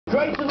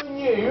Greater than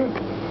you,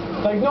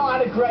 they've not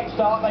had a great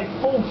start, they've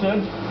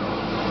faltered.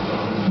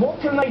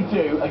 What can they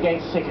do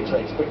against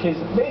Cicatrix? Because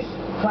this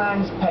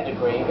clan's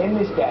pedigree in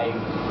this game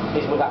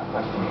is without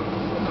question.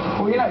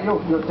 Well, you know,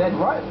 you're dead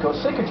right, of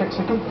course.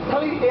 Cicatrix are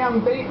completely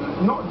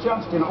unbeaten, not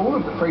just in all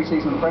of the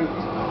pre-season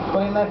friendlies,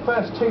 but in their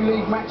first 2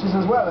 league matches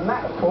as well, and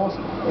that, of course,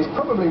 is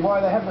probably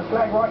why they have the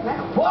flag right now.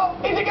 Well,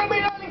 is it going to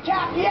be an early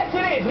cap? Yes,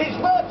 it is. It's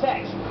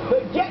Vertex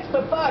that gets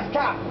the first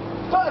cap.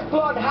 First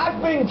blood has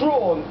been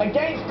drawn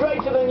against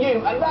Greater Than You,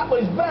 and that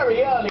was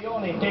very early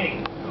on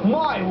indeed.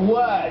 My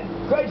word,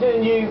 Greater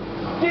Than You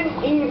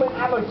didn't even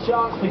have a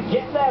chance to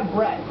get their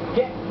breath,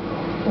 get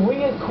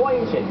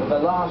reacquainted with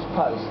the last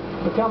post,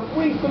 become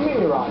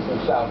refamiliarise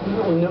themselves with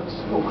little nooks,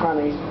 little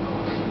crannies,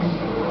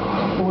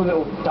 all the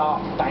little dark,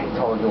 dank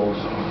corridors.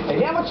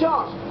 They didn't have a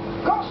chance.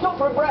 Can't stop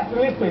for a breath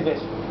in this business,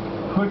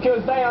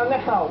 because they are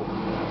now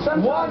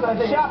Sometimes I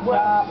think shut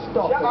up,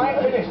 stop. I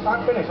ain't finished.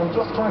 I'm finished. I'm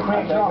just trying to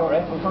create drama.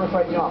 I'm trying to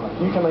create drama.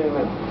 You come in a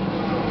minute.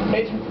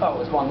 It's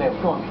 1-0.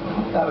 Go on.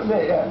 That was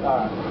it, yeah.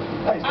 All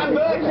right. And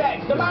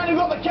Vertex, the man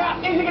who got the cap,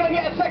 is he going to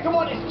get a second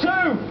one? It's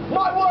 2.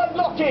 My word,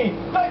 Lockie.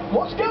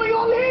 What's going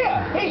on here?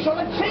 He's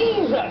trying to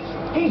tease us.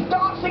 He's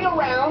dancing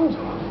around,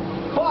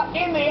 but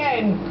in the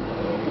end,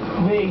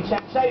 the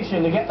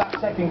temptation to get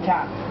that second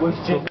cap was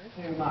just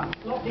too much.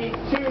 Lockie,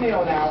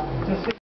 2-0 now to